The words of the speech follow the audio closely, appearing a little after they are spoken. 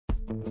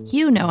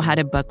You know how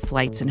to book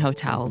flights and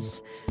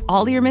hotels.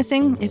 All you're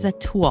missing is a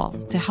tool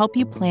to help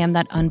you plan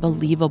that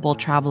unbelievable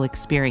travel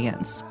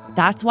experience.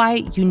 That's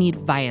why you need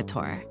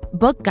Viator.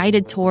 Book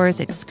guided tours,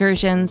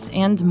 excursions,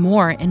 and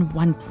more in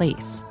one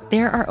place.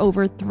 There are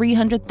over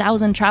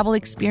 300,000 travel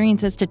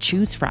experiences to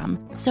choose from,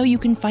 so you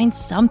can find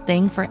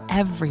something for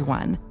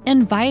everyone.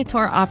 And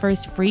Viator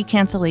offers free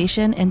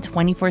cancellation and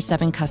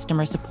 24/7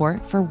 customer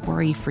support for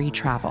worry-free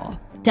travel.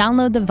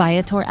 Download the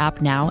Viator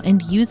app now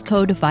and use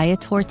code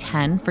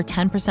Viator10 for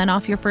 10%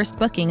 off your first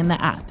booking in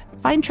the app.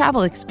 Find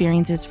travel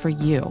experiences for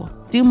you.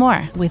 Do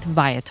more with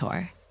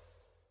Viator.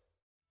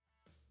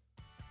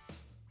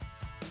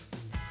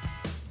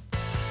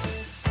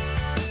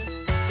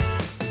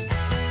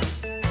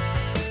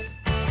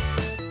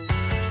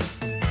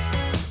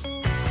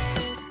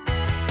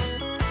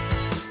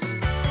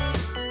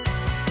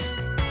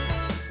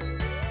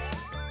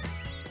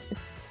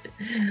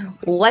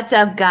 What's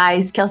up,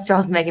 guys? Kel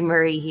Strauss, Megan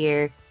Murray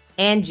here,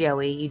 and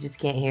Joey. You just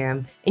can't hear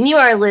him. And you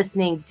are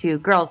listening to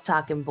Girls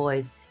Talkin'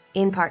 Boys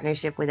in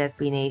partnership with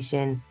SB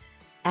Nation.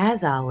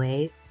 As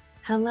always,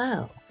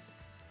 hello.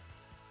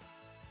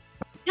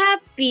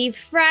 Happy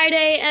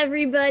Friday,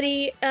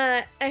 everybody.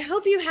 I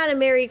hope you had a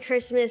Merry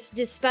Christmas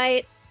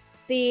despite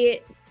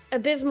the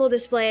abysmal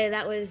display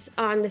that was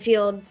on the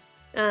field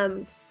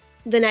the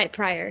night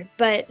prior.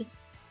 But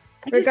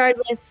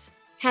regardless,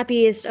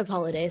 happiest of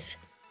holidays.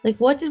 Like,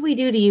 what did we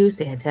do to you,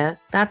 Santa?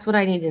 That's what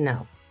I need to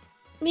know.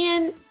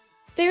 Man,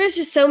 there was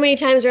just so many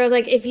times where I was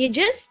like, if you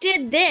just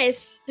did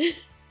this,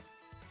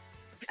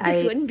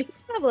 this wouldn't be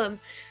a problem.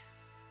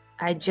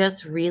 I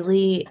just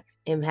really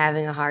am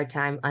having a hard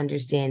time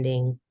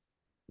understanding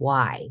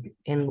why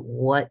and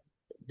what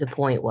the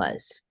point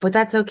was. But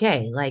that's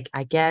okay. Like,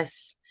 I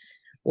guess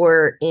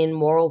we're in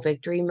moral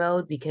victory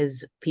mode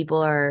because people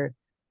are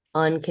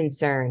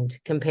unconcerned,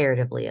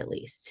 comparatively at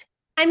least.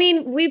 I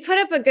mean, we put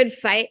up a good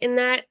fight in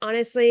that.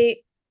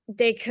 Honestly,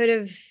 they could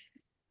have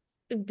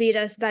beat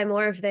us by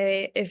more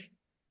if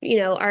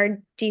our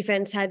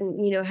defense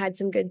hadn't, had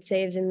some good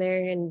saves in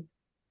there, and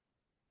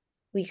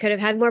we could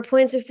have had more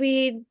points if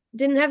we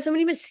didn't have so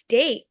many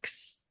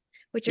mistakes,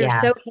 which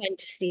are so fun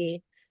to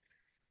see.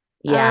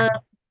 Yeah.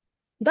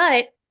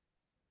 But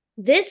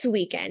this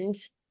weekend,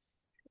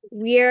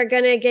 we are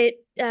going to get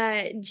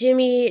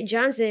Jimmy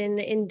Johnson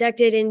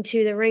inducted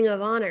into the Ring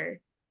of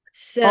Honor.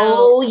 So,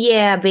 oh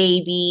yeah,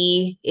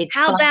 baby! It's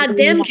how about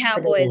them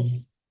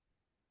Cowboys?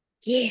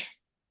 Yeah,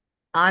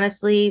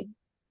 honestly,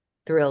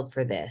 thrilled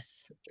for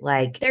this.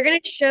 Like, they're gonna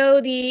show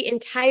the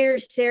entire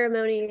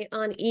ceremony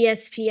on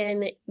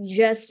ESPN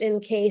just in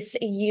case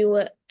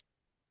you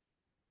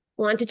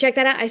want to check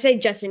that out. I say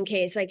just in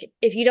case. Like,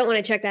 if you don't want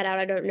to check that out,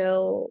 I don't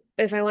know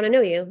if I want to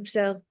know you.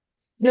 So,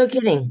 no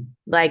kidding.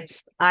 Like,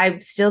 I'm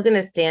still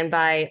gonna stand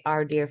by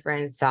our dear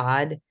friend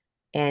Saad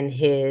and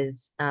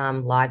his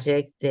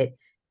logic that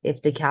if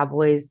the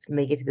Cowboys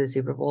make it to the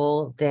Super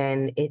Bowl,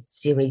 then it's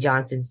Jimmy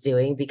Johnson's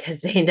doing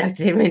because they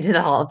inducted him into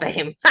the Hall of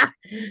Fame.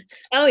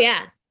 Oh,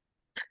 yeah.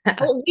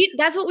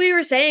 That's what we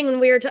were saying when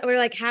we were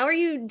like, how are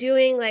you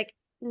doing? Like,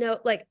 no,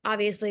 like,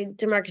 obviously,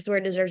 DeMarcus Ware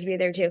deserves to be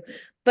there too.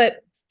 But,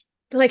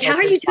 like, how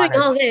are you doing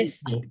all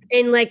this?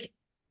 And, like,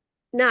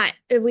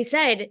 we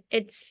said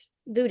it's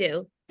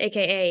voodoo,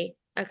 a.k.a.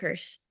 a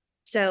curse.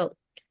 So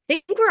I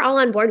think we're all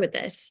on board with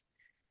this.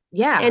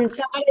 Yeah. And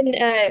Saad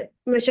and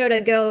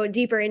Machota go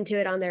deeper into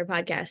it on their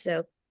podcast.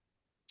 So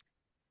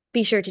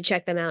be sure to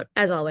check them out,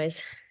 as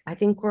always. I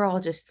think we're all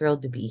just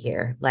thrilled to be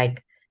here. Like,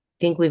 I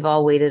think we've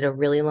all waited a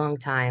really long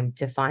time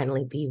to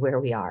finally be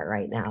where we are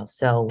right now.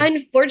 So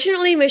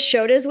unfortunately,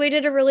 Machota's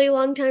waited a really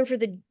long time for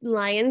the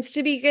Lions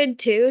to be good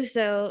too.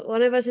 So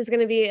one of us is going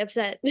to be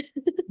upset.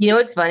 You know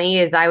what's funny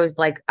is I was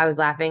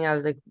laughing. I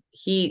was like,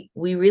 we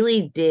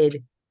really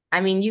did. I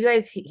mean, you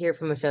guys hear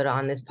from Machota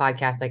on this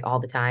podcast like all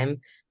the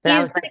time.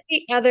 But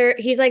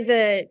he's like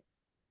the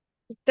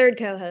third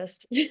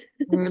co-host.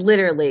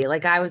 Literally,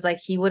 like, I was like,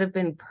 he would have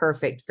been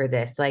perfect for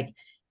this. Like,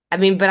 I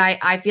mean, but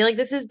I feel like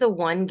this is the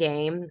one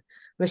game.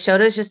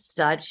 Machota is just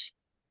such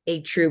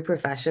a true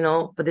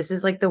professional, but this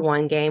is like the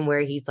one game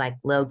where he's like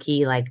low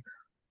key, like,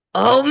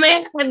 oh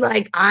man,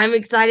 like, I'm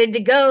excited to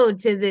go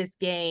to this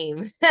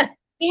game.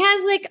 He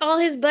has like all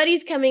his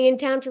buddies coming in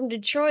town from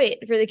Detroit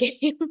for the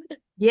game.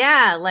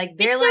 Yeah, like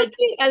they're like,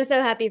 I'm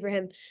so happy for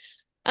him.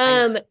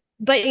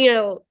 But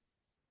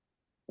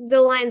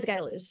the Lions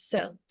gotta lose.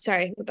 So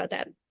sorry about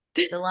that.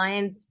 The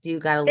Lions do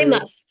gotta lose. They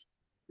must.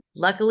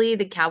 Luckily,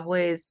 the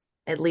Cowboys,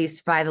 at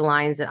least by the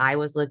lines that I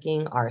was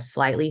looking, are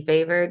slightly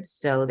favored.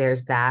 So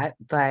there's that.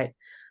 But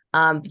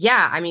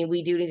yeah, I mean,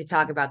 we do need to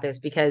talk about this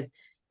because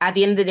at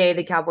the end of the day,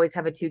 the Cowboys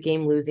have a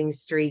 2-game losing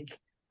streak.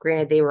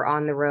 Granted, they were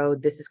on the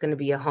road. This is going to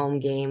be a home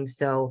game.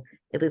 So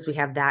at least we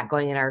have that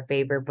going in our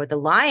favor. But the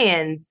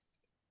Lions,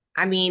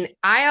 I mean,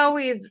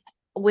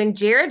 when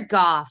Jared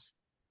Goff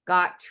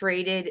got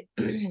traded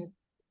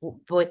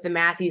with the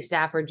Matthew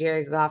Stafford,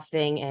 Jared Goff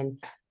thing,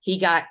 and he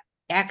got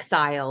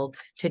exiled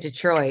to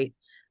Detroit,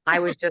 I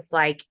was just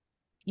like,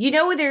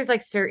 there's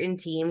like certain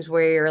teams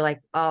where you're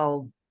like,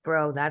 oh,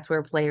 bro, that's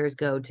where players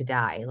go to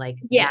die. Like,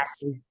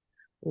 yes,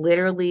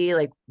 literally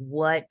like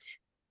what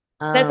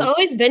That's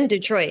always been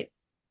Detroit.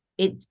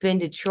 it's been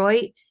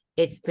Detroit,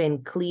 it's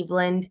been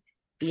Cleveland,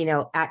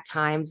 at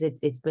times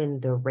it's been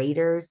the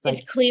Raiders. It's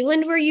Like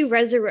Cleveland where you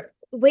resurrect.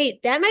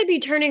 Wait, that might be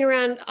turning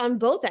around on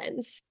both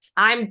ends.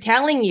 I'm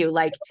telling you,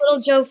 like A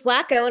little Joe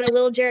Flacco and a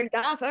little Jared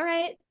Goff. All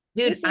right.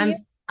 We dude, see I'm you.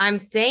 I'm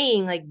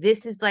saying like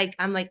this is like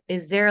I'm like,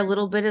 is there a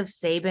little bit of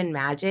Saban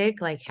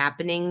magic like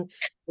happening?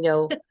 You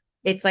know,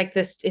 it's like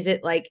this. Is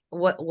it like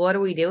what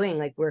are we doing?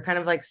 Like we're kind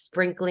of like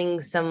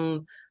sprinkling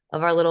some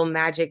of our little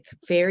magic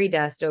fairy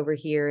dust over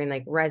here and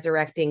like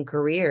resurrecting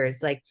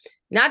careers. Like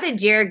not that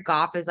Jared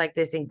Goff is like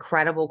this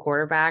incredible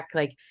quarterback,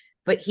 like,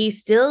 but he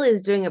still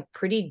is doing a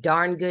pretty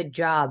darn good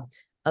job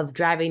of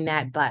driving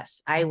that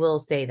bus. I will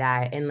say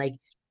that. And like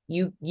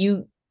you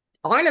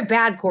aren't a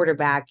bad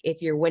quarterback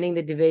if you're winning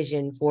the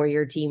division for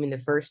your team in the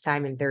first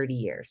time in 30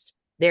 years.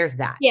 There's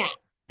that. Yeah.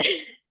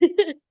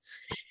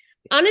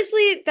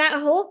 Honestly, that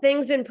whole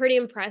thing's been pretty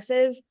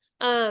impressive.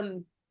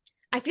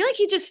 I feel like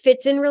he just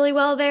fits in really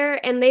well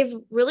there, and they've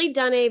really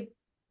done a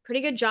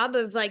pretty good job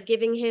of like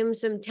giving him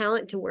some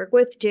talent to work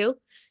with too.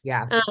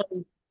 Yeah.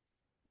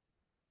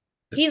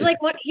 He's like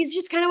he's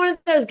just kind of one of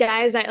those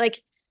guys that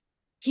like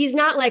he's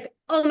not like,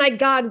 oh my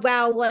God,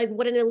 wow, like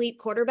what an elite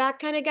quarterback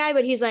kind of guy,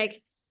 but he's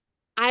like,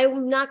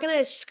 I'm not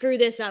gonna screw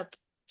this up.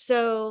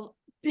 So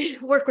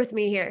work with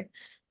me here.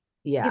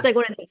 Yeah. He's like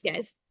one of those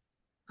guys.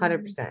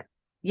 100%.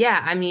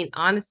 Yeah. I mean,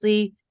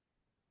 honestly,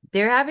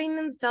 they're having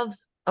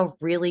themselves a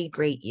really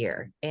great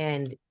year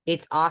and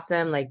it's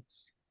awesome. Like,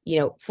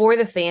 for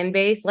the fan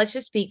base, let's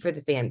just speak for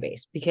the fan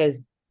base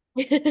because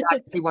we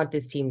obviously want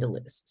this team to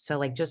lose. So,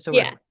 like, just so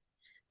Yeah.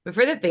 but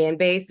for the fan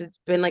base, it's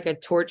been like a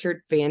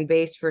tortured fan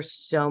base for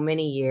so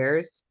many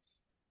years.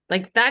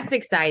 Like, that's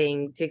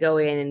exciting to go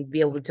in and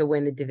be able to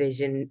win the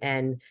division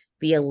and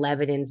be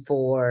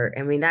 11-4.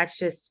 I mean,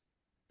 that's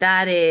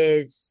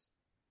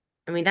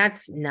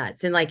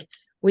nuts. And like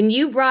when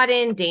you brought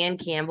in Dan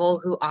Campbell,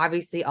 who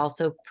obviously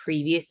also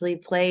previously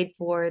played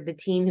for the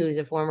team, who's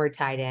a former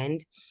tight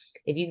end.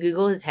 If you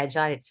Google his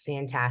headshot, it's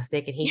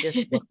fantastic. And he just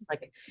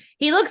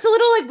he looks a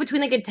little like between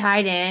like a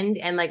tight end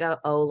and like a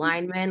O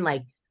lineman.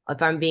 Like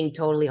if I'm being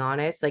totally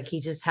honest, like he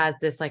just has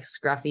this like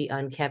scruffy,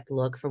 unkept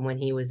look from when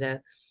he was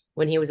a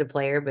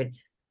player. But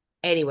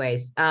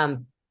anyways,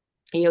 Dan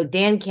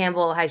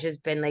Campbell has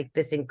just been like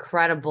this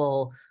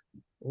incredible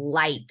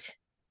light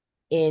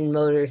in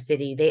Motor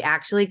City. They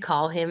actually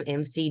call him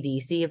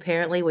MCDC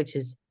apparently, which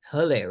is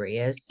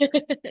hilarious.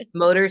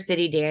 Motor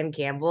City Dan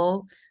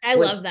Campbell. I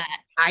love that.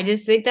 I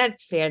just think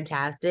that's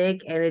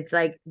fantastic. And it's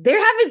like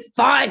they're having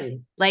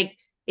fun. Like,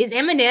 is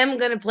Eminem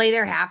gonna play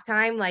their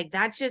halftime? Like,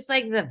 that's just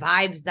like the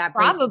vibes that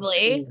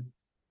probably.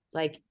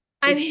 Like,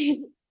 I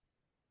mean,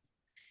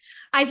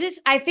 I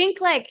think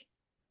like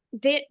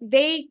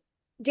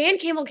Dan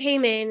Campbell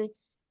came in,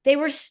 they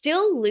were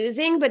still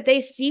losing, but they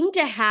seemed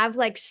to have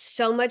like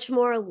so much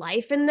more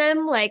life in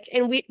them. Like,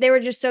 and they were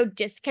just so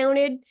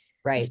discounted,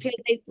 right? Just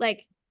because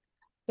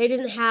they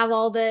didn't have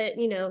all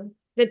the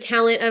the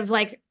talent of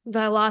like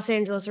the Los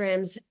Angeles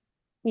Rams,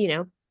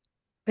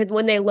 but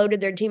when they loaded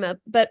their team up,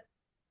 but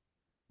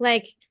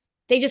like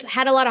they just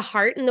had a lot of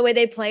heart in the way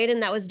they played,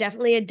 and that was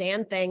definitely a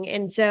Dan thing.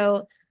 And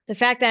so the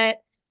fact that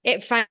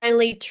it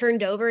finally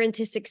turned over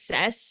into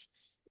success,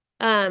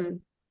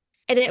 and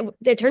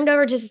it turned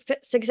over to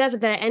success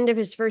at the end of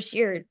his first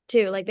year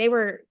too. Like they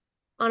were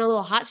on a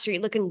little hot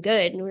streak looking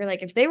good. And we were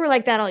like, if they were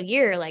like that all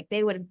year, like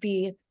they would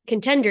be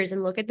contenders,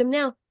 and look at them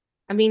now.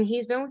 I mean,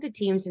 he's been with the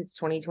team since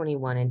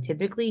 2021. And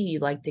typically you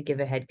like to give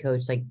a head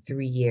coach like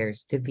 3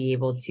 years to be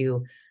able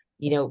to,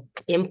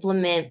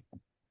 implement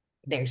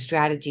their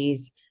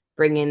strategies,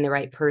 bring in the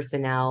right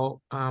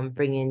personnel,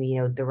 bring in,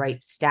 the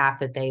right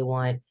staff that they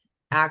want,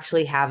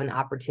 actually have an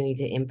opportunity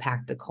to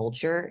impact the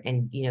culture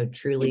and,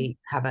 truly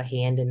have a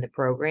hand in the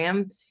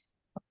program.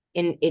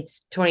 And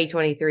it's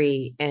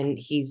 2023 and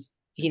he's,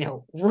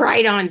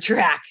 right on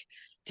track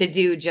to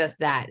do just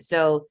that.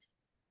 So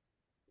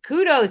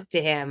kudos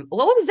to him.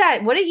 What was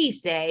that? What did he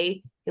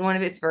say in one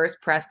of his first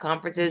press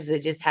conferences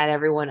that just had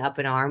everyone up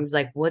in arms?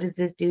 Like, what is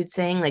this dude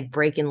saying? Like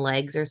breaking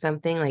legs or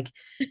something? Like,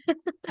 I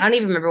don't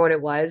even remember what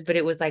it was, but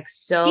it was like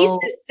he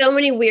says so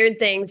many weird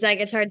things. Like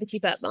it's hard to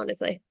keep up,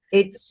 honestly.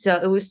 It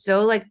was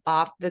so like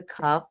off the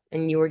cuff,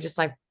 and you were just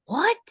like,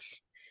 what?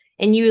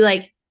 And you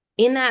like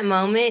in that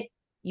moment,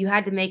 you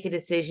had to make a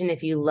decision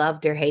if you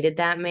loved or hated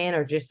that man,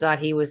 or just thought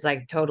he was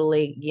like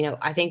totally,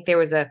 I think there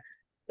was a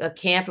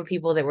camp of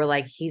people that were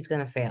like, he's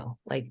gonna fail.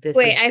 Like this.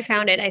 Wait, I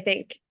found it. I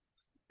think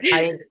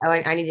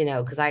I need to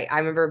know because I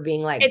remember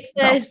being like, it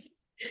says,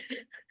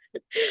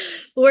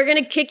 we're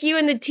gonna kick you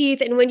in the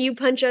teeth, and when you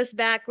punch us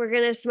back, we're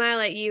gonna smile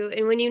at you,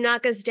 and when you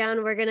knock us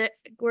down,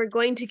 we're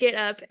going to get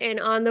up, and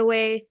on the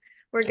way,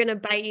 we're gonna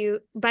bite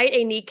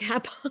a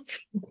kneecap off.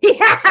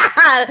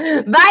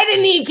 Yeah, bite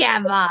a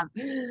kneecap off.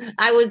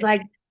 I was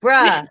like,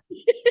 bruh.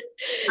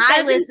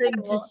 I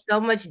listened to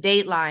so much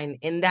Dateline,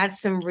 and that's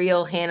some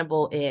real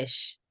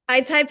Hannibal-ish. I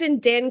typed in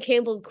Dan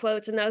Campbell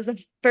quotes, and that was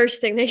the first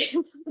thing that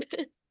came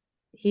up.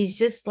 He's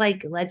just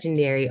like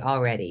legendary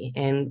already.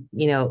 And,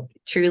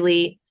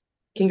 truly,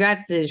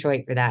 congrats to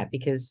Detroit for that,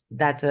 because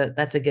that's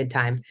a good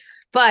time.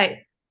 But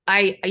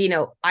I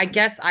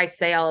guess I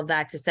say all of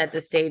that to set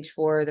the stage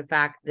for the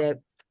fact that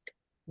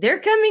they're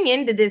coming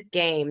into this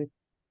game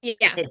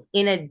Yeah.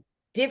 in a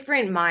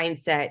different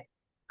mindset,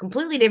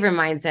 completely different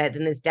mindset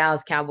than this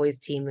Dallas Cowboys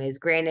team is.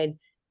 Granted,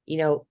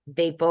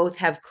 they both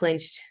have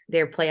clinched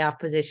their playoff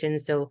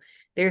positions, so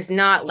there's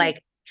not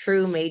like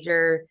true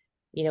major,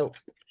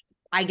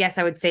 I guess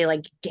I would say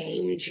like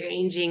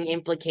game-changing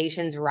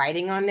implications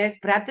riding on this.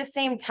 But at the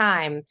same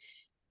time,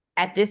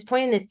 at this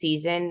point in the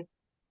season,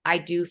 I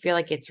do feel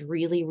like it's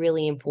really,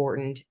 really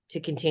important to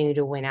continue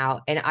to win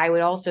out. And I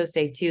would also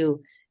say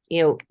too,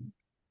 you know,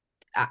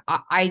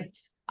 I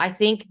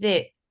think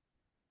that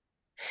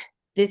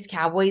this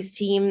Cowboys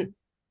team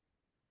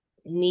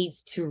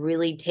needs to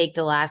really take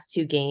the last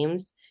two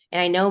games. And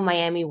I know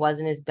Miami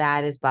wasn't as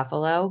bad as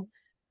Buffalo,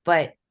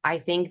 but I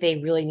think they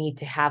really need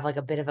to have like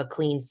a bit of a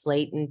clean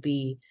slate and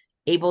be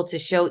able to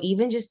show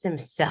even just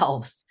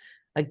themselves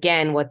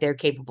again what they're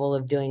capable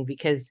of doing,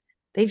 because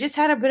they've just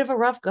had a bit of a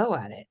rough go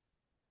at it.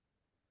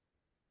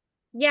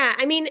 Yeah,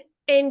 I mean,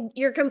 and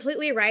you're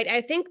completely right.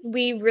 I think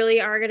we really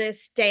are going to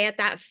stay at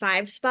that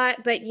 5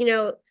 spot, but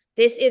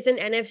this is an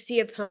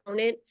NFC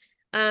opponent.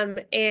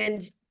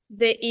 And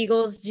the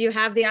Eagles do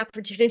have the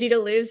opportunity to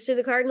lose to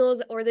the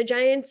Cardinals or the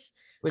Giants.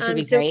 Which would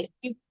be So great.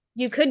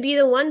 you could be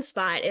the 1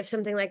 spot if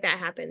something like that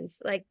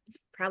happens. Like,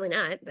 probably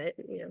not, but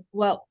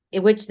Well,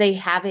 which they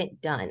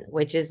haven't done,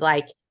 which is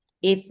like,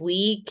 if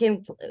we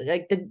can,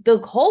 like,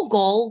 the whole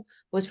goal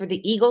was for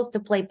the Eagles to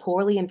play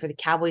poorly and for the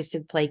Cowboys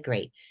to play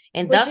great.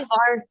 And thus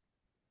far,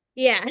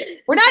 yeah,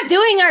 we're not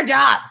doing our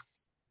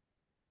jobs.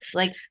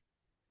 Like,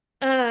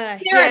 yeah,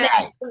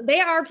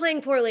 they are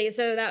playing poorly,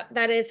 so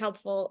that is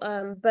helpful.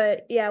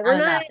 But yeah, we're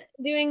not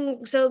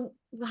doing so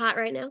hot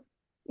right now.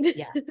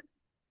 Yeah.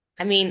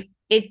 I mean,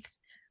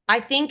 I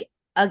think,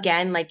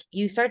 again, like,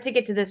 you start to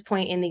get to this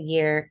point in the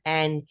year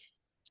and,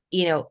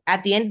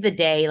 at the end of the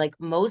day, like,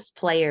 most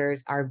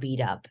players are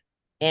beat up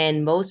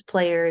and most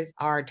players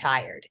are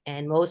tired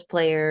and most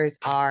players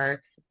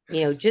are,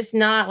 just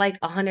not like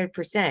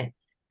 100%.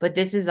 But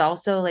this is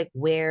also like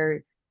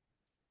where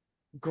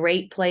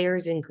great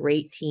players and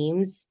great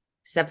teams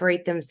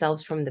separate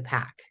themselves from the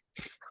pack.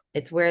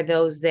 It's where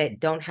those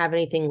that don't have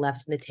anything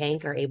left in the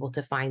tank are able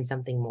to find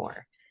something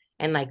more.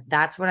 And like,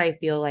 that's what I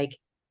feel like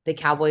the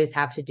Cowboys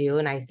have to do.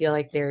 And I feel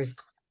like there's,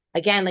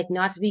 again, like,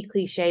 not to be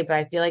cliche, but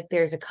I feel like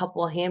there's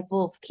a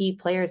handful of key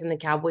players in the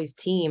Cowboys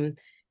team.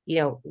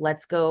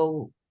 Let's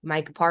go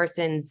Micah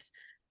Parsons,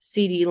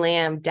 CeeDee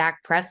Lamb,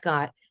 Dak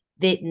Prescott,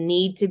 that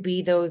need to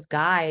be those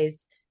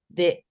guys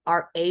that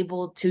are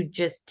able to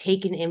just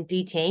take an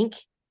empty tank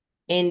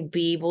and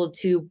be able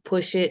to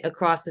push it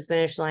across the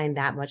finish line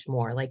that much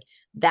more. Like,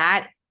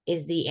 that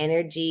is the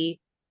energy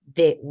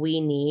that we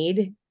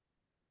need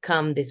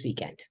come this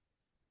weekend.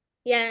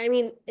 Yeah, I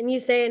mean, and you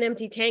say an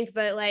empty tank,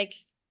 but like,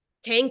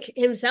 Tank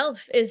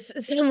himself is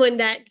someone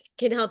that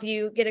can help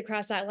you get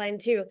across that line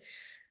too.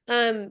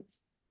 Um,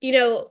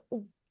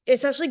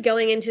 especially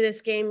going into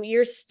this game,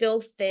 you're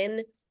still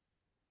thin.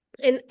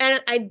 And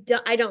I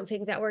don't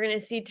think that we're going to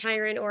see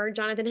Tyron or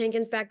Jonathan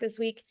Hankins back this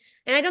week.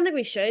 And I don't think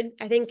we should.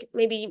 I think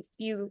maybe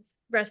you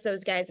rest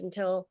those guys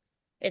until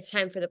it's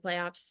time for the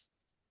playoffs.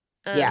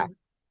 Yeah.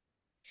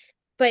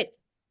 But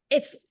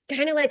it's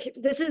kind of like,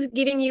 this is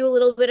giving you a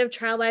little bit of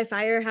trial by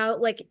fire, how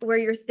like where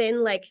you're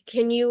thin, like,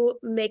 can you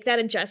make that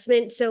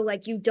adjustment so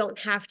like you don't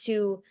have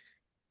to,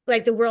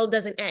 like, the world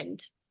doesn't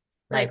end,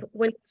 like,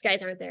 when these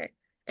guys aren't there.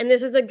 And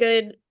this is a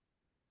good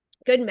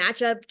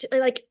matchup.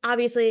 Like,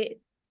 obviously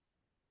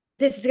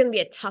this is going to be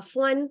a tough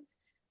one.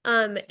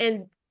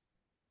 And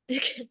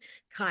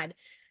God,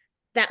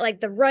 that, like,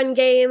 the run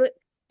game,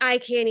 I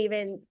can't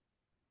even.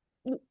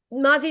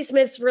 Mozzie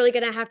Smith's really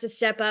going to have to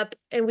step up,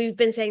 and we've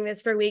been saying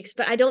this for weeks,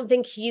 but I don't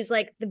think he's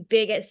like the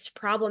biggest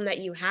problem that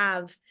you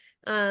have.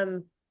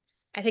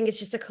 I think it's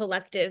just a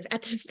collective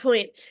at this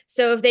point.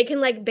 So if they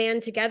can like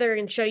band together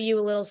and show you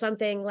a little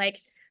something,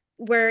 like,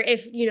 where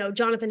if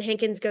Jonathan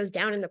Hankins goes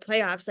down in the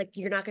playoffs, like,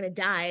 you're not going to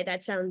die.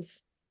 That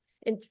sounds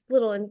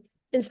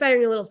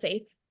inspiring a little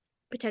faith,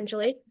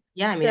 potentially.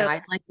 Yeah, I mean,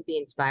 I'd like to be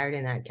inspired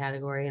in that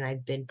category, and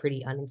I've been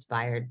pretty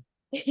uninspired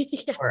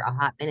for a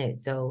hot minute.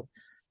 So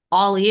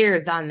all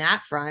ears on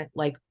that front.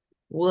 Like,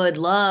 would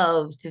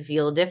love to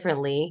feel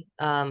differently,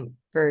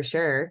 for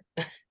sure.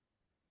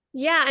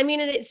 Yeah, I mean,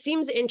 and it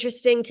seems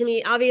interesting to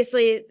me.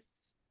 Obviously,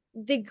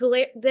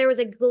 there was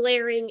a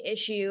glaring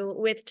issue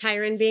with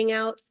Tyron being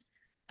out.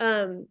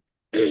 And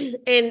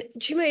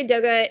Chuma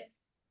Edoga,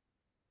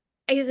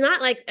 he's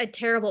not like a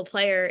terrible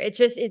player. It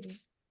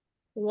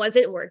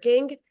wasn't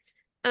working.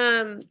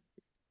 And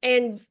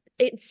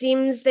it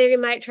seems they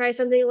might try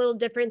something a little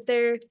different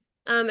there.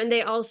 And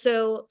they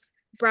also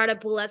brought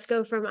up Let's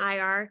Go from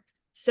IR.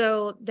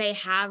 So they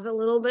have a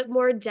little bit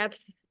more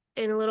depth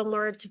and a little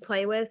more to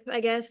play with,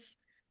 I guess.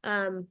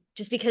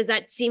 Just because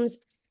that seems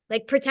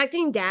like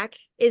protecting Dak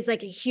is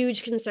like a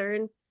huge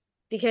concern,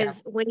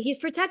 because when he's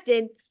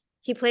protected,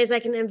 he plays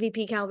like an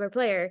MVP caliber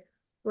player.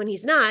 When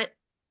he's not,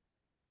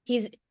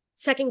 he's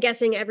second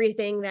guessing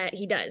everything that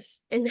he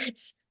does. And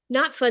that's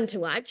not fun to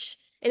watch.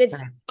 And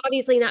it's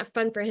obviously not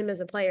fun for him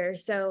as a player.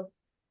 So,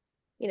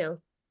 you know,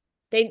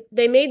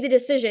 they made the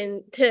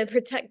decision to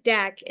protect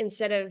Dak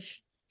instead of,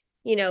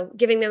 you know,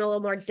 giving them a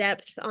little more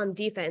depth on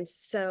defense.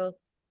 So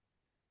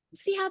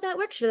let's see how that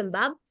works for them,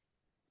 Bob.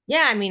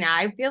 Yeah, I mean,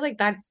 I feel like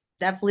that's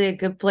definitely a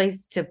good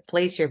place to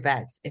place your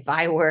bets if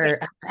I were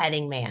a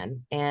betting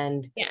man.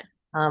 And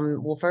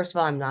well, first of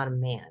all, I'm not a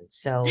man,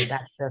 so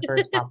that's the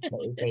first problem that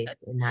we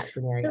face in that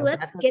scenario. So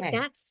let's get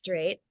that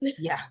straight.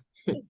 Yeah.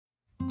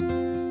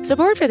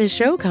 Support for this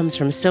show comes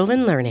from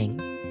Sylvan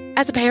Learning.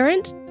 As a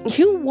parent,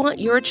 you want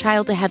your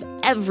child to have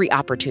every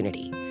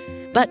opportunity,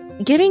 but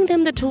giving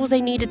them the tools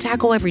they need to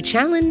tackle every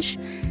challenge,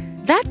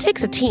 that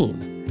takes a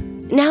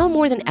team. Now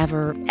more than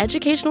ever,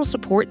 educational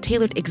support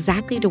tailored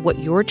exactly to what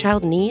your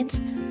child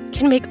needs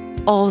can make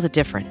all the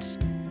difference.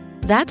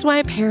 That's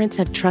why parents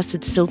have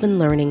trusted Sylvan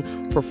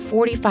Learning for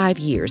 45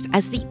 years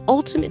as the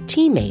ultimate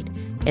teammate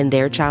in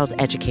their child's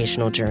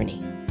educational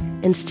journey,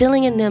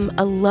 instilling in them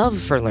a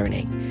love for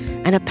learning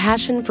and a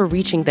passion for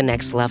reaching the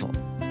next level.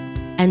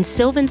 And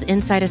Sylvan's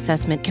Insight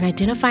Assessment can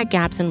identify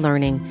gaps in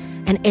learning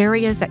and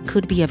areas that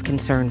could be of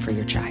concern for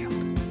your child.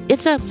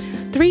 It's a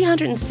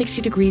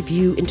 360-degree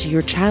view into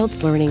your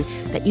child's learning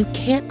that you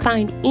can't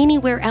find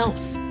anywhere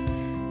else,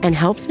 and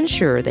helps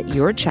ensure that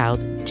your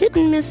child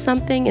didn't miss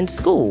something in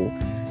school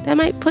that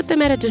might put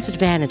them at a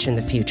disadvantage in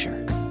the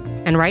future.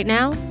 And right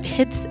now,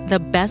 it's the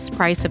best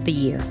price of the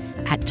year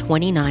at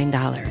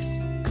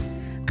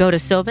 $29. Go to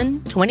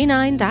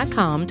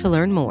sylvan29.com to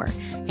learn more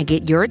and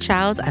get your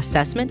child's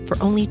assessment for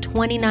only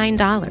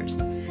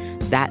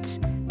 $29. That's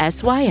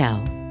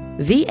SYLVAN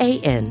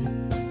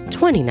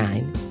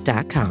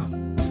 29.com.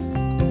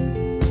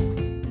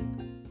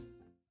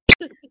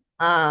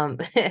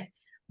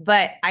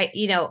 But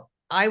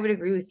I would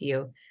agree with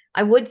you.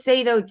 I would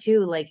say though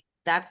too, like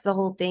that's the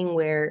whole thing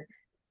where,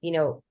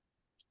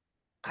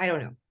 I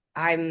don't know.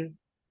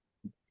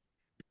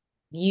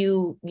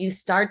 You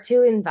start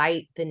to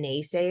invite the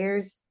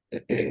naysayers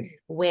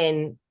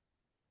when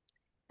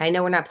I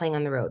know we're not playing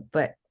on the road,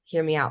 but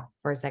hear me out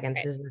for a second.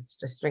 This is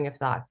a string of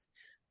thoughts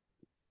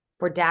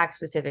for Dak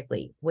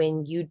specifically.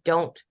 When you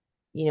don't,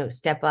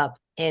 step up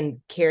and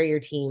carry your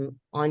team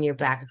on your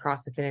back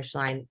across the finish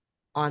line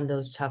on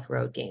those tough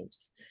road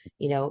games,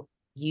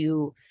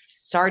 you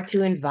start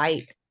to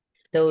invite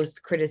those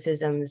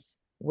criticisms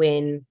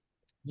when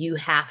you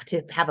have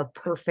to have a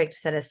perfect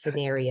set of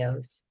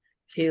scenarios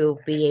to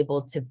be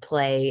able to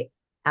play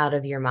out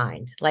of your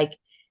mind. Like,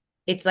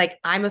 it's like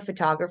I'm a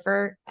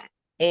photographer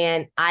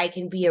and I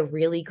can be a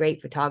really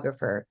great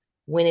photographer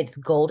when it's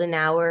golden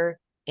hour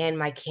and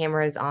my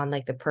camera is on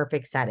like the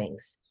perfect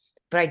settings.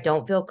 But I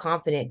don't feel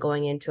confident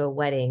going into a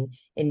wedding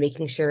and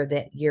making sure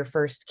that your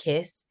first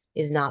kiss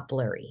is not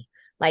blurry.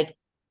 Like,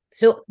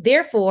 so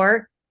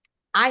therefore,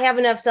 I have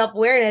enough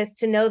self-awareness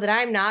to know that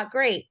I'm not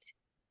great.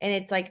 And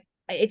it's like,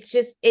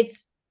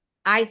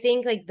 I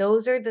think like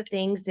those are the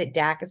things that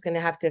Dak is going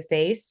to have to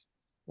face,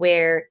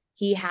 where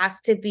he has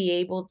to be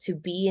able to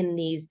be in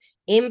these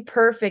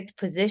imperfect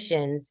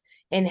positions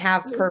and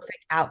have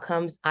perfect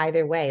outcomes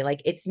either way.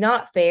 Like, it's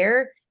not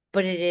fair,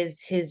 but it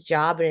is his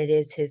job and it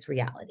is his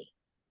reality.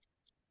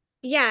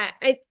 Yeah,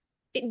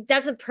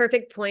 that's a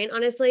perfect point,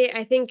 honestly.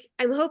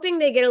 I'm hoping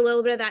they get a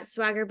little bit of that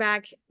swagger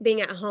back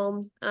being at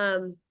home.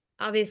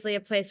 Obviously a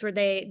place where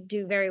they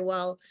do very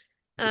well.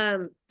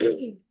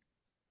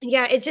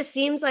 Yeah, it just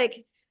seems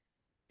like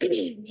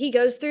he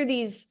goes through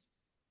these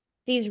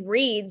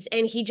reads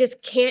and he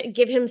just can't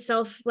give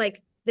himself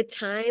like the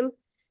time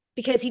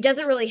because he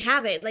doesn't really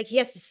have it. Like, he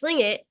has to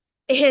sling it,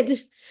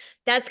 and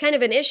that's kind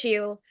of an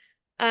issue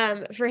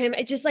for him.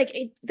 It just like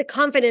the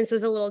confidence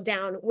was a little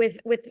down with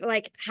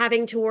like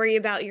having to worry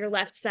about your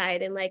left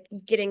side and like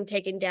getting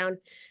taken down.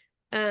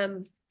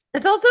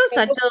 It's also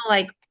such a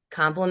like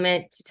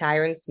compliment to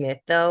Tyron Smith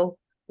though,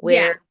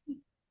 where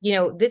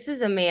this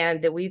is a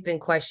man that we've been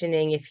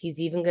questioning if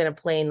he's even going to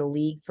play in the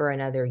league for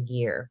another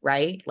year,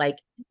 right? Like,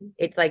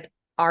 it's like,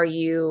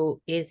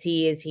 is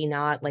he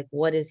not? Like,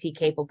 what is he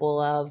capable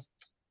of?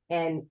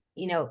 And,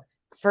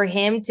 for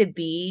him to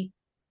be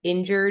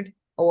injured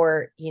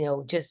or,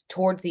 just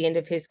towards the end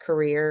of his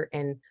career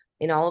and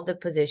in all of the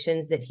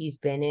positions that he's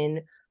been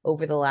in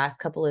over the last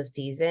couple of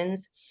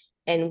seasons,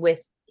 and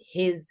with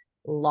his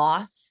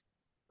loss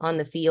on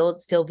the field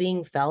still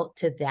being felt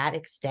to that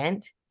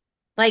extent,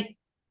 like,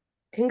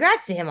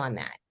 congrats to him on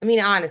that. I mean,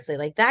 honestly,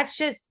 like that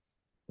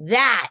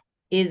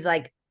is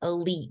like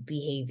elite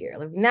behavior.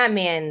 Like, that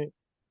man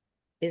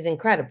is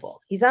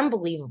incredible. He's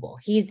unbelievable.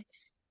 He's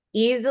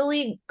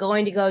easily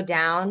going to go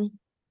down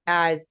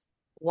as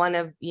one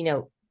of,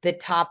 the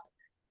top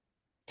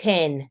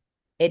 10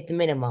 at the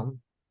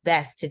minimum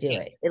best to do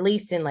it, at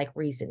least in like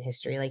recent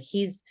history. Like,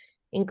 he's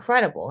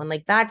incredible. And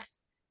like,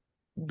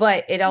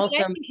 but it also,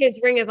 I think his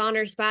Ring of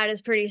Honor spot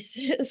is pretty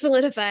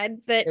solidified,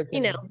 but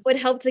would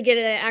help to get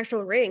an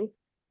actual ring.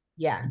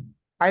 Yeah.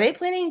 Are they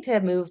planning to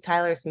move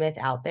Tyler Smith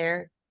out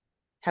there?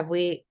 Have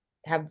they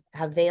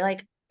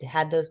like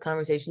had those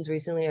conversations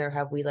recently, or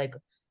have we like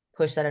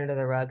pushed that under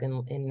the rug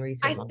in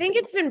recent I months. think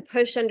it's been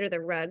pushed under the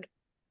rug.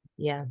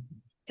 Yeah.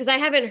 Because I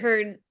haven't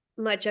heard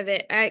much of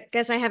it. I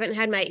guess I haven't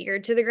had my ear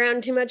to the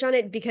ground too much on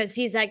it because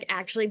he's like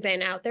actually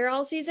been out there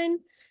all season.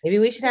 Maybe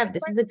we should have,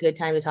 this is a good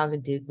time to talk to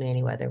Duke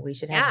Manyweather. We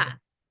should have, Yeah.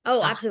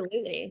 Oh,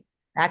 absolutely.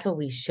 that's what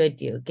we should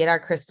do. Get our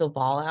crystal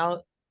ball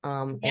out,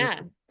 Yeah.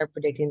 and start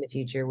predicting the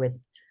future with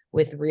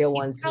real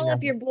ones. Call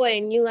up your boy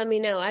and you let me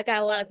know. I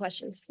got a lot of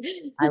questions.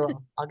 I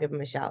will. I'll give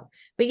him a shout.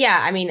 But yeah,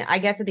 I mean, I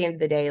guess at the end of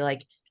the day,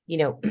 like, you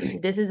know,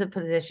 this is a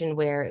position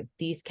where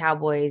these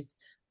Cowboys,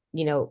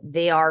 you know,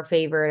 they are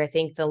favored. I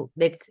think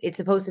it's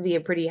supposed to be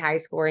a pretty high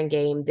scoring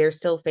game. They're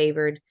still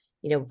favored,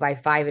 you know, by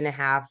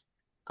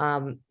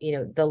 5.5. You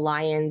know, the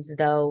Lions,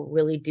 though,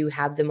 really do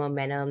have the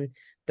momentum.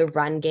 The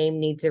run game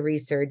needs a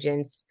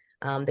resurgence.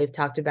 They've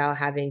talked about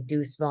having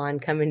Deuce Vaughn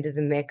come into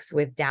the mix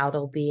with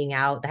Dowdle being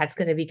out. That's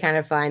going to be kind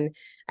of fun.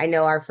 I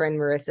know our friend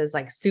Marissa's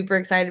like super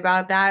excited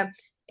about that.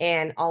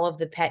 And all of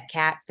the pet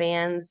cat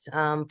fans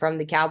from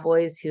the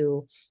Cowboys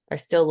who are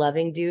still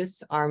loving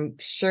Deuce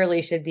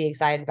surely should be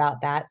excited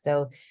about that.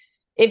 So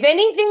if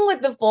anything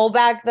with the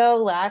fullback, though,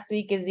 last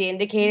week is the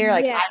indicator,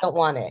 like, I don't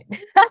want it.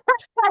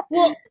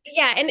 Well,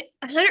 yeah. And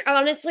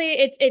honestly,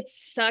 it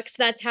sucks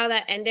that's how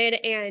that ended.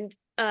 And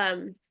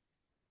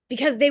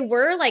because they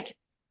were like,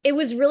 it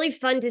was really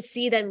fun to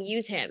see them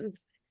use him.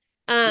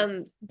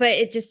 But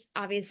it just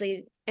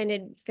obviously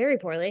ended very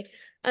poorly.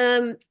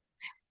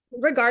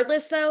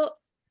 Regardless, though,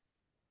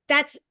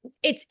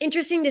 it's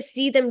interesting to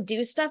see them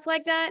do stuff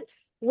like that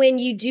when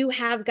you do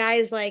have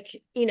guys like,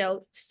 you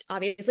know,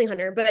 obviously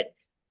Hunter, but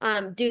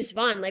Deuce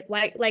Vaughn, like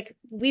why, like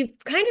we've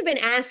kind of been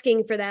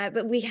asking for that,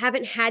 but we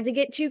haven't had to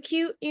get too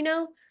cute, you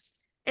know?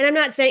 And I'm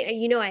not saying,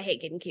 you know, I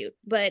hate getting cute,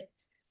 but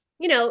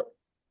you know,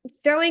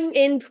 throwing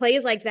in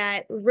plays like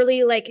that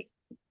really like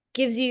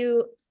gives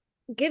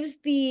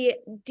the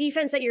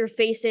defense that you're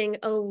facing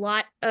a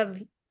lot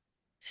of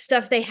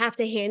stuff they have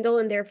to handle,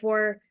 and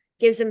therefore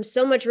gives them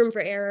so much room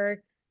for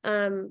error.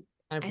 100%.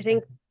 I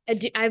think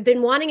I've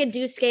been wanting a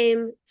Deuce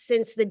game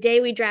since the day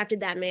we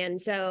drafted that man.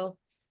 So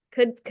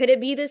could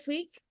it be this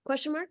week?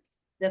 Question mark.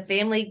 The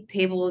family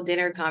table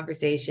dinner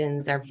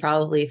conversations are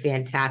probably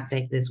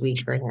fantastic this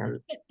week for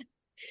him.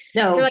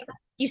 No, like,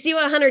 you see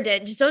what Hunter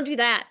did. Just don't do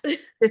that.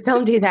 Just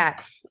don't do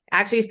that.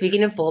 Actually,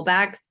 speaking of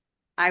fullbacks,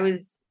 I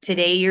was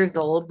today years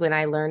old when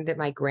I learned that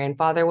my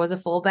grandfather was a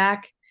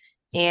fullback,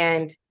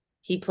 and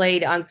he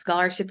played on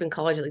scholarship in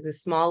college, like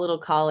this small little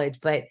college.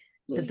 But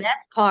the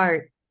best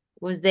part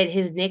was that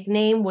his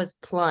nickname was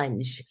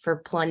Plunge for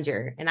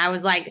plunger. And I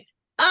was like,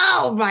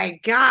 oh my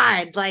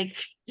God, like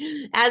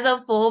as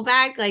a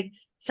fullback, like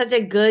such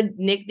a good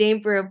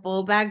nickname for a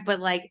fullback, but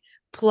like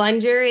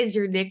plunger is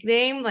your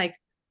nickname. Like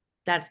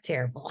that's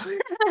terrible.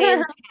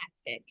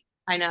 Fantastic.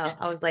 I know.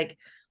 I was like,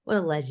 what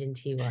a legend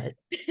he was.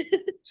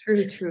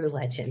 True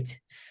legend.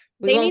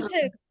 They need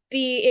to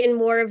be in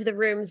more of the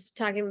rooms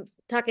talking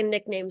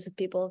nicknames with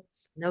people.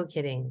 No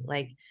kidding.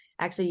 Like,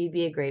 actually, you'd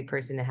be a great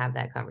person to have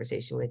that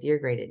conversation with. You're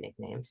great at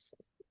nicknames.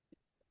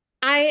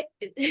 I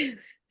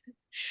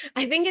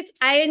think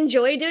I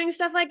enjoy doing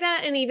stuff like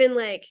that, and even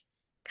like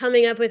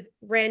coming up with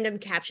random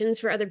captions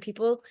for other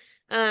people.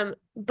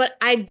 But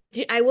I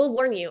will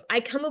warn you,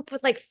 I come up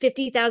with like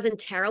 50,000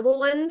 terrible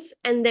ones,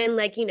 and then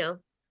like, you know,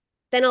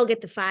 then I'll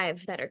get the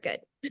 5 that are good.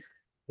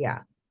 Yeah.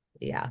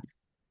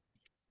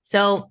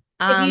 So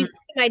if you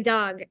my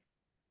dog,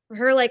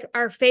 her like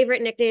our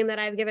favorite nickname that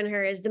I've given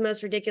her is the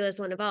most ridiculous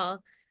one of all.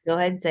 Go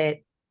ahead and say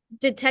it.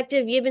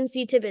 Detective Yibbon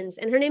C. Tibbins,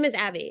 and her name is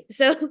Abby.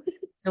 So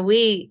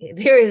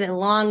there is a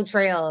long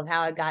trail of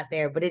how it got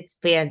there, but it's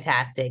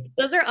fantastic.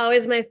 Those are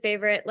always my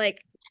favorite like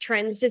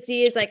trends to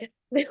see is like,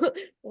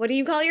 what do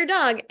you call your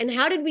dog? And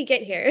how did we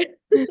get here?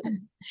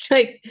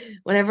 Like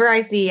whenever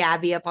I see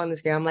Abby up on the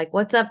screen, I'm like,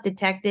 what's up,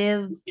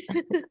 detective?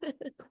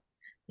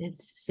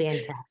 It's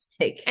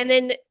fantastic. And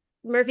then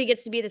Murphy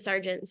gets to be the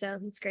sergeant, so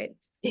it's great.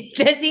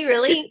 Does he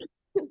really?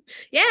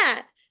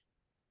 Yeah.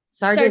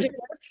 Sergeant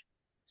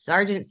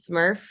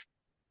Smurf.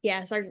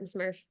 Yeah, Sergeant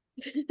Smurf.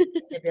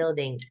 The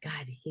building.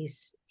 God,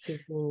 he's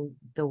been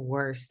the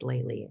worst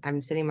lately.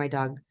 I'm sitting my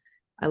dog.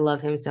 I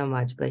love him so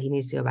much, but he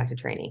needs to go back to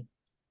training.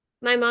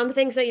 My mom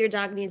thinks that your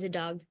dog needs a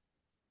dog.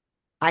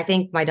 I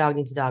think my dog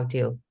needs a dog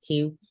too.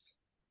 He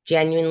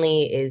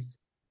genuinely is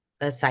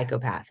a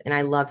psychopath, and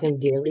I love him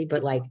dearly,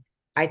 but like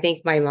I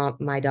think my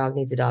dog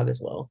needs a dog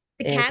as well.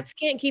 The cats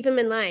can't keep him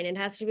in line. It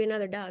has to be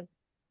another dog.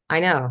 I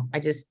know.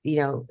 I just, you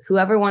know,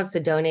 whoever wants to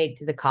donate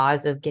to the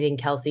cause of getting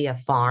Kelsey a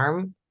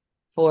farm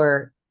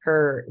for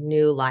her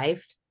new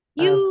life.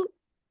 You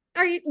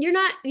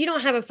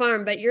don't have a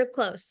farm, but you're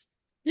close.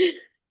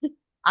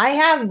 I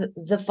have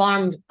the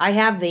farm. I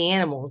have the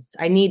animals.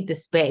 I need the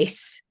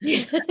space.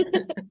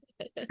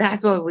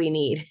 That's what we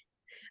need.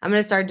 I'm going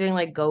to start doing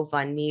like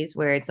GoFundMe's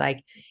where it's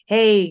like,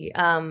 hey,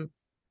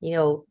 you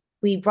know,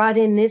 we brought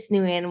in this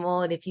new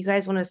animal, and if you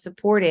guys want to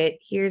support it,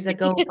 here's a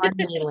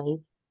GoFundMe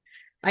link.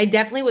 I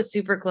definitely was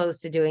super close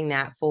to doing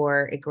that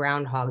for a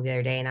groundhog the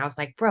other day. And I was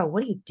like, bro,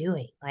 what are you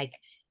doing? Like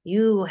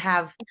you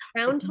have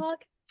groundhog?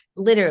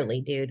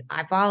 Literally, dude.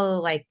 I follow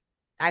like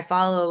I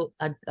follow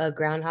a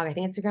groundhog. I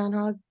think it's a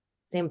groundhog.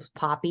 His name's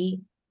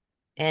Poppy.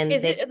 And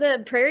Is it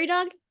the prairie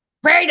dog?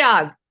 Prairie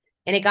dog.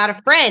 And it got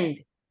a friend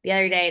the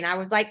other day. And I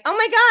was like, oh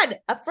my God,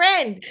 a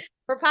friend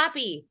for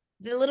Poppy,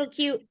 the little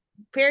cute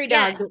prairie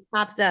dog that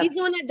pops up. He's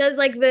the one that does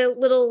like the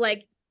little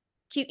like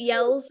cute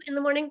yells in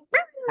the morning.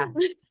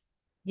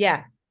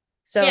 Yeah.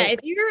 So yeah, if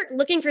you're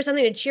looking for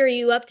something to cheer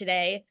you up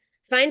today,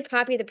 find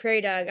Poppy the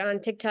prairie dog on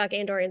TikTok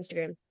and or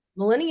Instagram.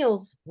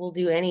 Millennials will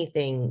do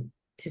anything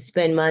to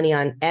spend money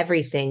on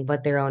everything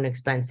but their own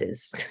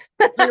expenses.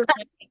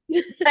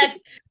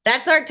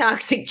 That's our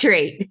toxic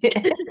trait.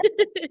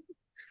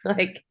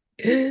 Like,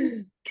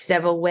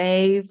 step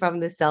away from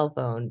the cell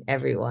phone,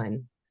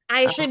 everyone.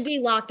 I should be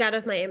locked out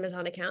of my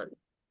Amazon account.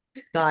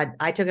 God,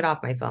 I took it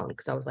off my phone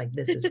because I was like,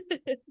 this is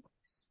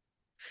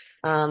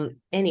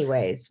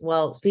anyways,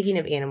 well, speaking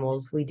of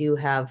animals, we do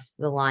have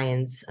the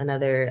lions,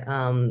 another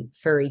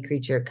furry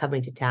creature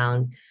coming to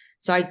town.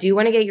 So I do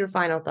want to get your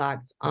final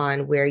thoughts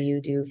on where you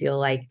do feel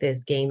like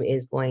this game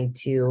is going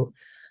to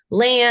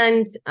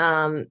land.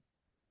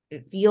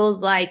 It feels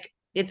like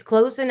it's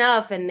close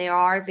enough, and there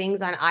are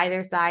things on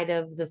either side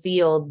of the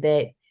field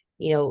that,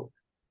 you know,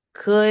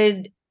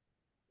 could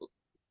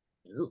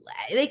lend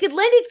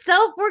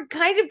itself. We're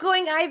kind of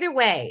going either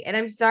way. And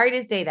I'm sorry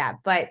to say that,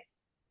 but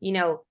you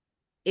know,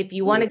 if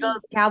you want to go to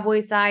the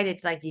Cowboys side,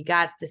 it's like you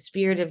got the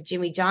spirit of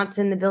Jimmy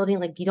Johnson in the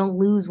building. Like, you don't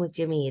lose with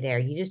Jimmy there.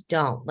 You just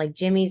don't. Like,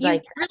 Jimmy's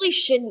like, really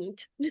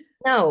shouldn't.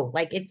 No,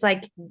 like, it's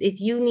like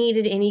if you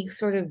needed any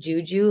sort of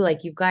juju,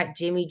 like, you've got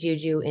Jimmy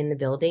Juju in the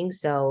building.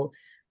 So,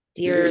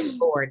 dear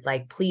Lord,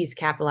 like, please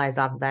capitalize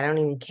off of that. I don't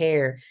even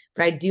care.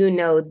 But I do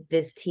know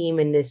this team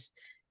and this,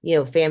 you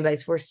know, fan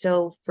base, we're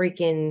so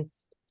freaking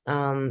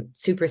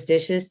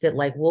superstitious that,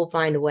 like, we'll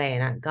find a way.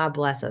 And God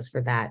bless us for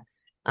that.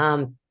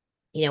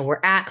 You know,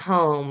 we're at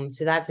home,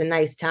 so that's a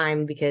nice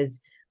time because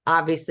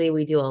obviously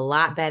we do a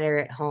lot better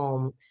at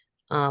home.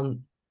 Last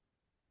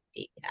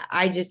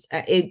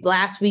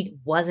week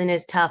wasn't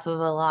as tough of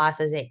a loss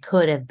as it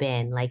could have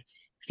been. Like,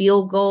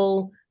 field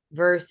goal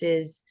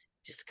versus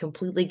just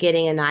completely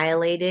getting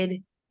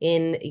annihilated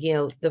in, you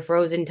know, the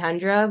frozen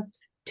tundra,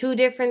 two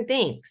different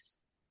things.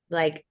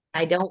 Like,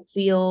 I don't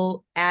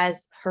feel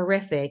as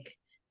horrific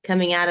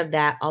coming out of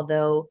that,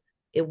 although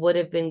it would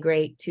have been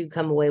great to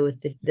come away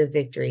with the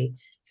victory.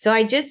 So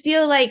I just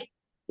feel like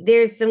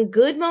there's some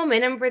good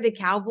momentum for the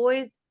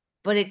Cowboys,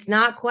 but it's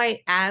not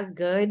quite as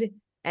good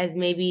as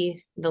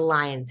maybe the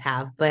Lions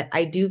have. But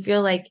I do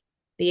feel like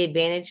the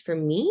advantage for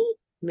me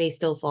may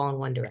still fall in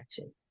one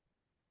direction.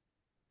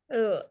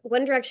 Oh,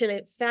 One Direction,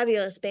 a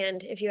fabulous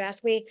band, if you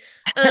ask me.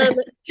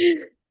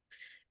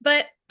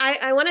 But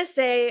I want to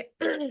say,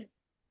 I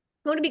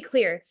want to be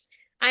clear.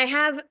 I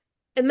have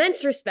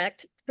immense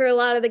respect for a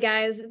lot of the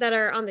guys that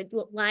are on the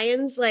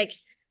Lions. Like,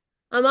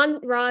 I'm on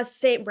Ross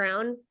St.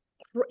 Brown.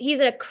 He's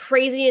a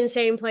crazy,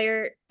 insane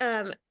player.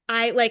 I'm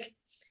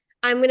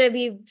gonna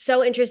be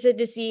so interested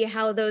to see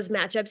how those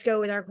matchups go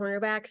with our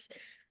cornerbacks.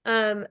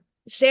 Sam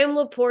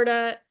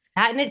Laporta.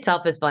 That in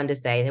itself is fun to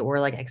say that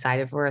we're like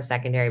excited for a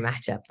secondary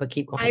matchup, but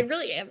keep going. I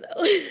really am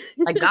though.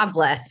 Like, God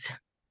bless.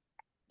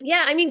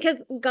 Yeah, I mean, because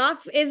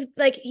Goff is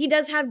like, he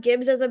does have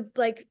Gibbs as a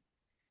like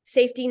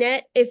safety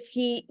net. If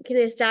he can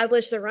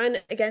establish the run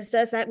against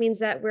us, that means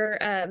that we're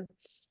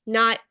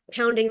not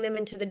pounding them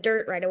into the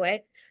dirt right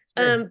away.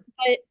 Sure.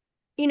 But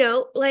you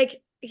know,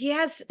 like, he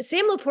has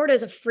Sam Laporta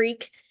is a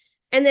freak,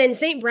 and then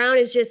St. Brown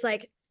is just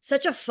like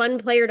such a fun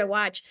player to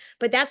watch.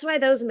 But that's why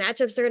those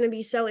matchups are going to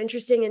be so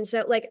interesting. And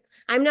so, like,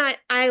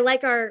 I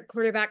like our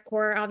quarterback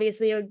core.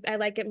 Obviously, I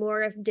like it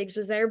more if Diggs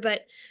was there,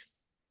 but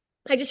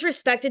I just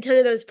respect a ton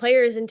of those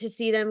players, and to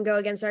see them go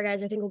against our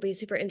guys, I think will be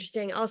super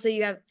interesting. Also,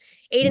 you have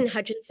Aiden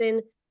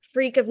Hutchinson,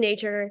 freak of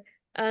nature.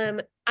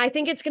 I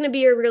think it's going to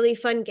be a really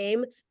fun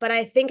game, but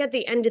I think at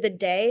the end of the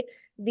day,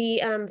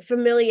 the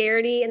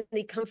familiarity and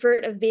the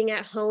comfort of being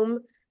at home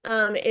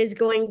is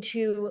going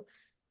to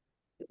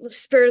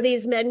spur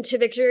these men to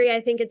victory.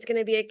 I think it's going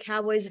to be a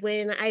Cowboys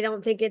win. I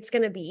don't think it's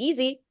going to be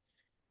easy.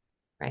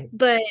 Right.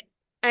 But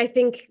I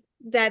think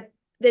that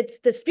that's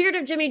the spirit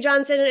of Jimmy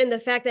Johnson, and the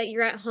fact that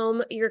you're at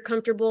home, you're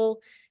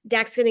comfortable.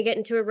 Dak's going to get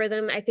into a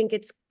rhythm. I think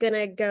it's going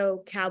to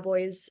go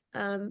Cowboys.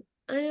 I'm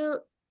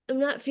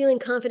not feeling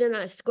confident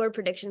on a score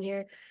prediction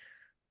here.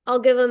 I'll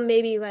give them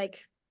maybe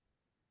like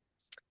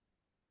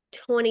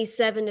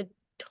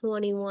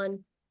 27-21,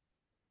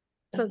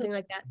 something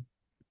like that.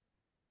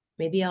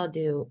 Maybe I'll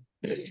do.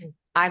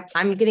 I'm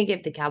gonna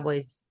give the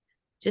Cowboys,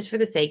 just for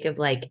the sake of,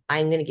 like,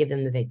 I'm gonna give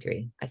them the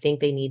victory. I think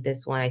they need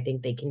this one. I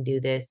think they can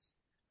do this.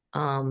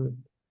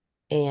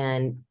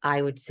 And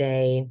I would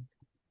say,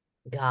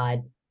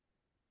 God,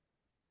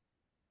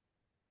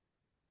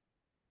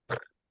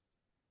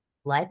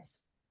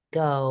 let's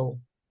go.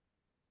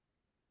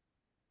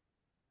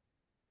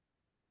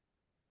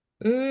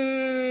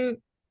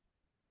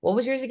 What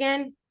was yours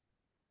again?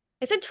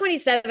 I said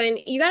 27.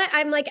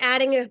 I'm like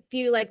adding a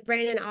few like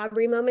Brandon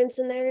Aubrey moments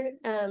in there.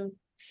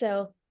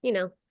 So, you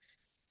know.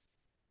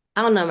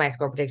 I don't know what my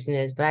score prediction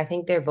is, but I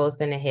think they're both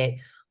gonna hit.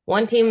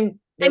 One team,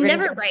 I'm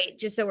never right,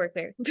 just so we're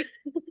clear.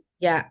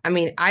 Yeah, I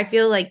mean, I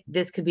feel like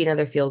this could be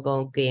another field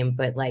goal game,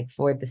 but like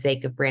for the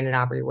sake of Brandon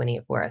Aubrey winning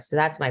it for us. So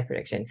that's my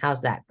prediction.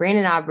 How's that?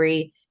 Brandon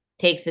Aubrey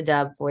takes the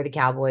dub for the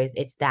Cowboys.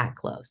 It's that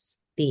close.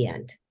 The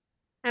end.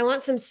 I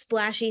want some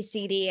splashy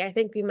CD. I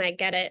think we might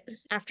get it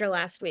after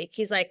last week.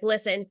 He's like,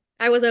 listen,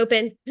 I was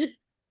open.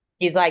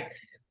 He's like,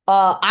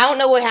 I don't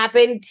know what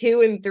happened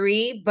 2 and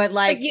 3, but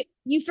like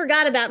you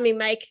forgot about me,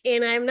 Mike,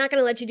 and I'm not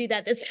gonna let you do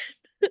that this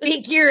time.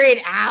 Figure it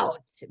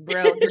out,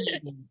 bro.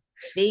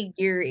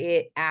 Figure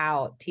it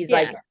out. He's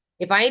like,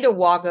 if I need to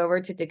walk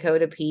over to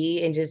Dakota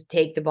P and just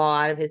take the ball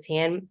out of his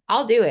hand,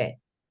 I'll do it.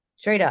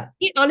 Straight up.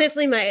 He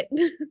honestly might.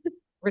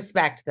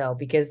 Respect though,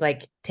 because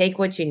like take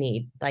what you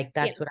need. Like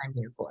that's what I'm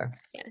here for.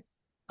 Yeah.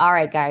 All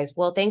right, guys.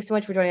 Well, thanks so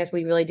much for joining us.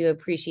 We really do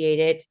appreciate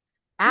it.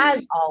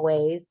 As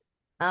always,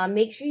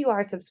 make sure you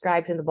are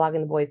subscribed to the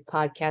Blogging the Boys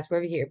podcast,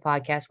 wherever you get your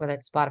podcast, whether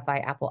it's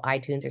Spotify, Apple,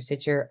 iTunes, or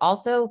Stitcher.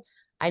 Also,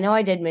 I know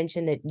I did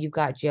mention that you've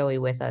got Joey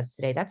with us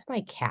today. That's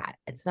my cat.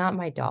 It's not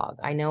my dog.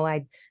 I know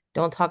I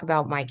don't talk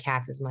about my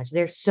cats as much.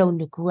 They're so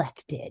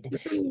neglected.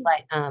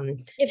 But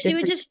if she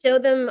would just show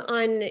them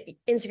on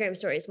Instagram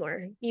stories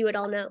more, you would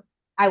all know.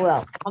 I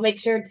will. I'll make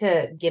sure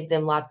to give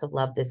them lots of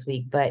love this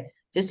week. But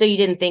just so you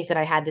didn't think that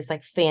I had this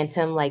like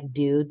phantom like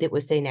dude that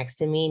was sitting next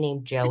to me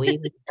named Joey,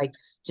 who's like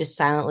just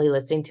silently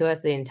listening to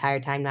us the entire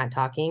time, not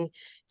talking.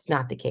 It's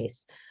not the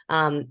case.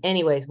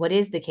 Anyways, what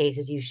is the case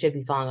is you should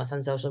be following us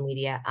on social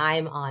media.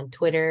 I'm on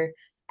Twitter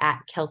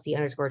at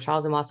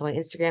Kelsey_Charles. I'm also on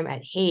Instagram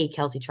at Hey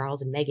Kelsey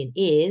Charles, and Megan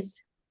is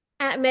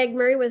at Meg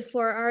Murray with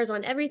 4 R's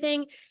on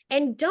everything.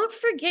 And don't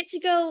forget to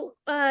go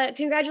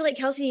congratulate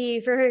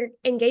Kelsey for her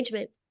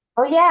engagement.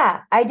 Oh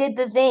yeah, I did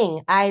the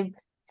thing. I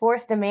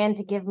forced a man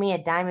to give me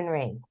a diamond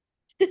ring.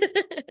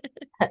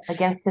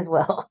 Against his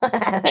will.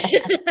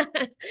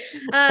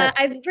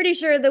 I'm pretty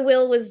sure the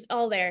will was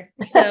all there.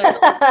 So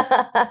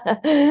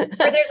where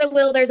there's a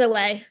will, there's a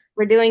way.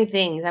 We're doing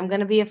things. I'm going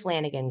to be a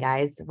Flanagan,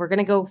 guys. We're going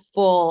to go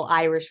full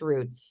Irish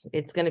roots.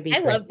 It's going to be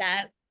I great. love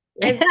that.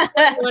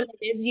 I wanted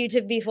you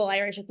to be full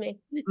Irish with me.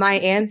 My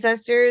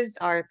ancestors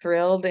are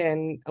thrilled,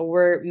 and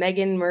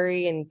Megan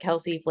Murray and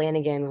Kelsey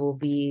Flanagan will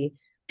be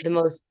the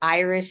most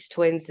Irish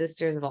twin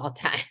sisters of all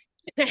time.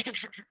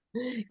 Cannot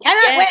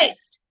wait.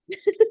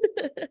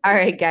 All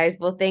right, guys.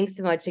 Well, thanks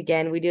so much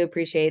again. We do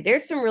appreciate it.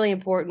 There's some really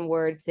important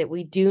words that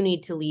we do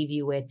need to leave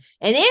you with.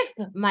 And if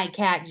my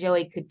cat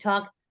Joey could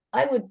talk,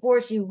 I would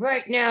force you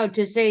right now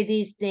to say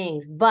these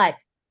things. But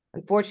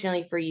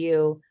unfortunately for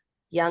you,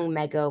 young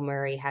Mego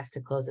Murray has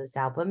to close us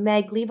out. But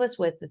Meg, leave us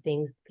with the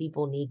things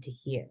people need to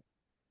hear.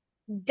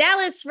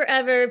 Dallas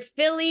forever,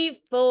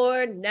 Philly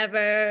for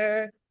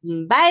never.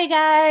 Bye,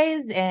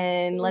 guys.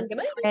 And let's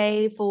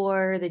pray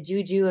for the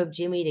juju of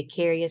Jimmy to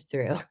carry us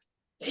through.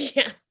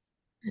 Yeah.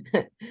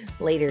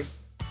 Later.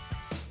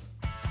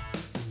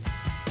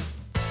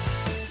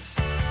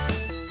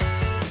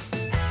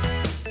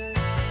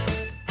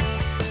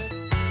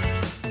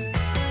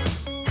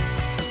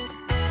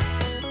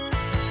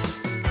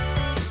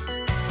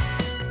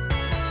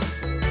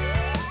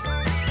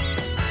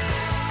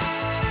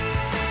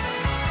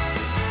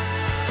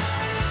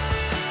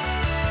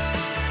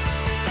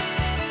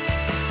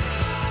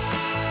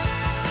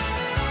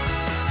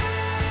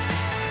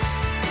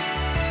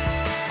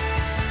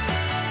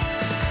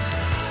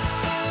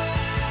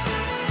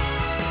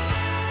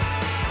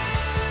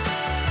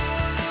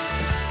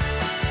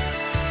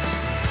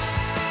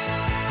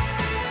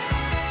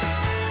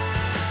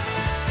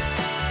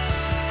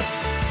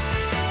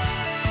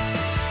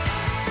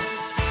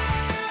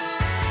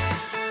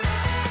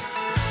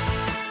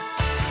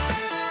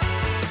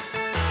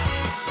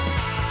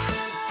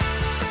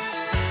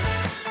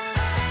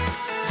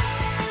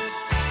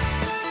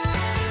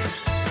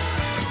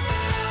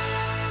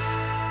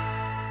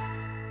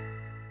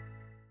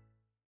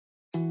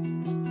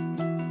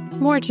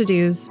 More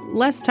to-dos,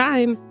 less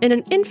time, and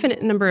an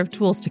infinite number of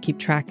tools to keep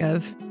track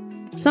of.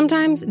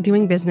 Sometimes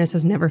doing business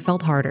has never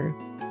felt harder,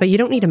 but you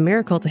don't need a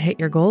miracle to hit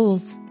your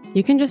goals.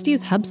 You can just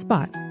use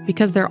HubSpot,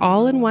 because their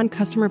all-in-one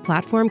customer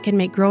platform can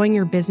make growing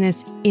your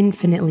business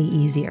infinitely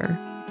easier.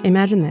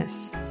 Imagine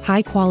this: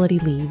 high-quality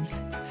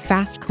leads,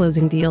 fast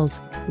closing deals,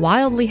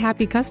 wildly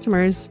happy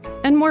customers,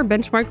 and more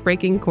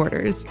benchmark-breaking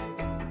quarters.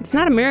 It's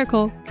not a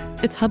miracle,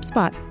 it's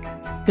HubSpot.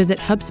 Visit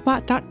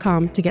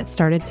HubSpot.com to get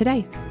started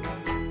today.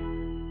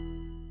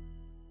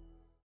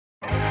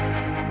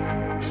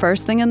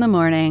 First thing in the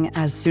morning,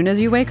 as soon as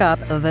you wake up,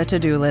 the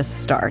to-do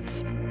list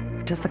starts.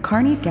 Does the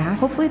car need gas?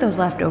 Hopefully those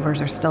leftovers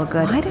are still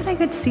good. Why did I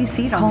get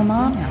CC'd on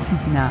Mom?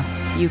 No.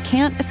 You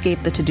can't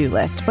escape the to-do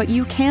list, but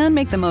you can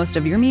make the most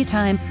of your me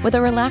time with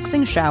a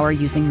relaxing shower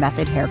using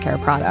Method Hair Care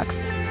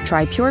products.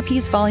 Try Pure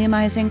Peace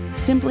Volumizing,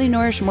 Simply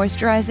Nourish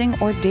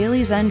Moisturizing, or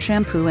Daily Zen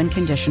Shampoo and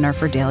Conditioner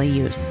for daily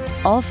use.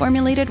 All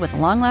formulated with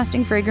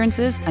long-lasting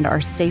fragrances and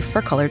are safe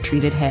for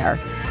color-treated hair.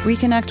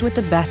 Reconnect with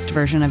the best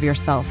version of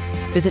yourself.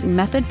 Visit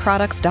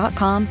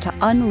methodproducts.com to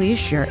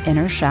unleash your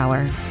inner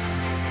shower.